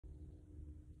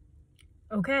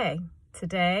Okay,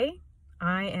 today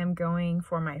I am going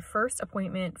for my first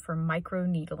appointment for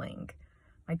microneedling.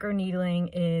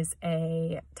 Microneedling is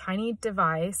a tiny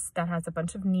device that has a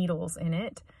bunch of needles in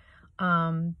it.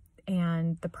 And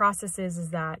the process is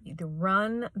that you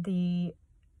run the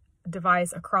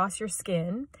device across your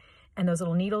skin, and those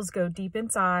little needles go deep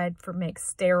inside for make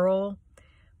sterile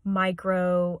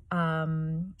micro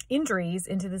injuries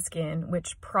into the skin,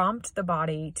 which prompt the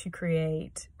body to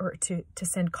create or to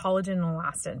send collagen and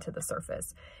elastin to the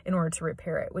surface in order to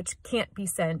repair it, which can't be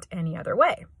sent any other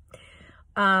way.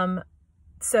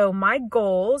 So my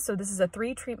goal, so this is a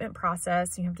 3 treatment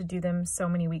process. You have to do them so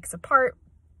many weeks apart.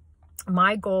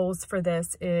 My goals for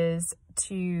this is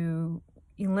to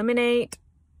eliminate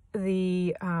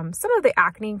the some of the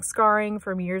acne scarring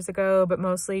from years ago, but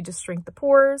mostly just shrink the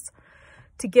pores,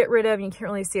 to get rid of, you can't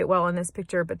really see it well in this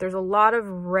picture, but there's a lot of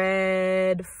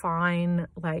red, fine,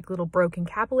 like little broken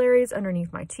capillaries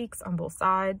underneath my cheeks on both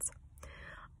sides,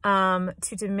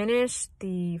 to diminish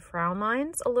the frown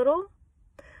lines a little.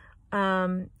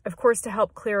 Of course, to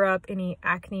help clear up any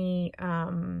acne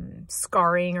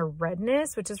scarring or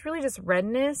redness, which is really just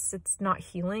redness. It's not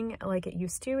healing like it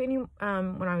used to when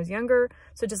I was younger.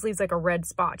 So it just leaves like a red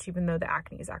spot, even though the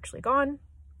acne is actually gone.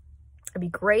 It'd be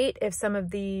great if some of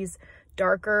these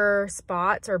darker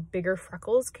spots or bigger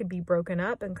freckles could be broken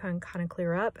up and kind of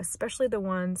clear up, especially the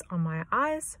ones on my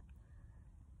eyes.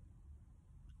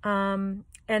 And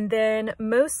then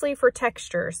mostly for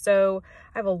texture. So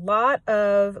I have a lot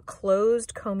of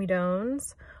closed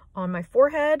comedones on my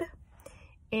forehead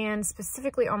and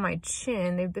specifically on my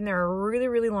chin. They've been there a really,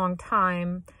 really long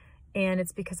time, and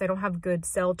it's because I don't have good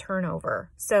cell turnover.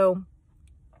 So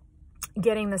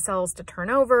getting the cells to turn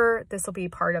over, this will be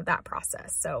part of that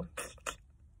process. So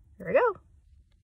here we go.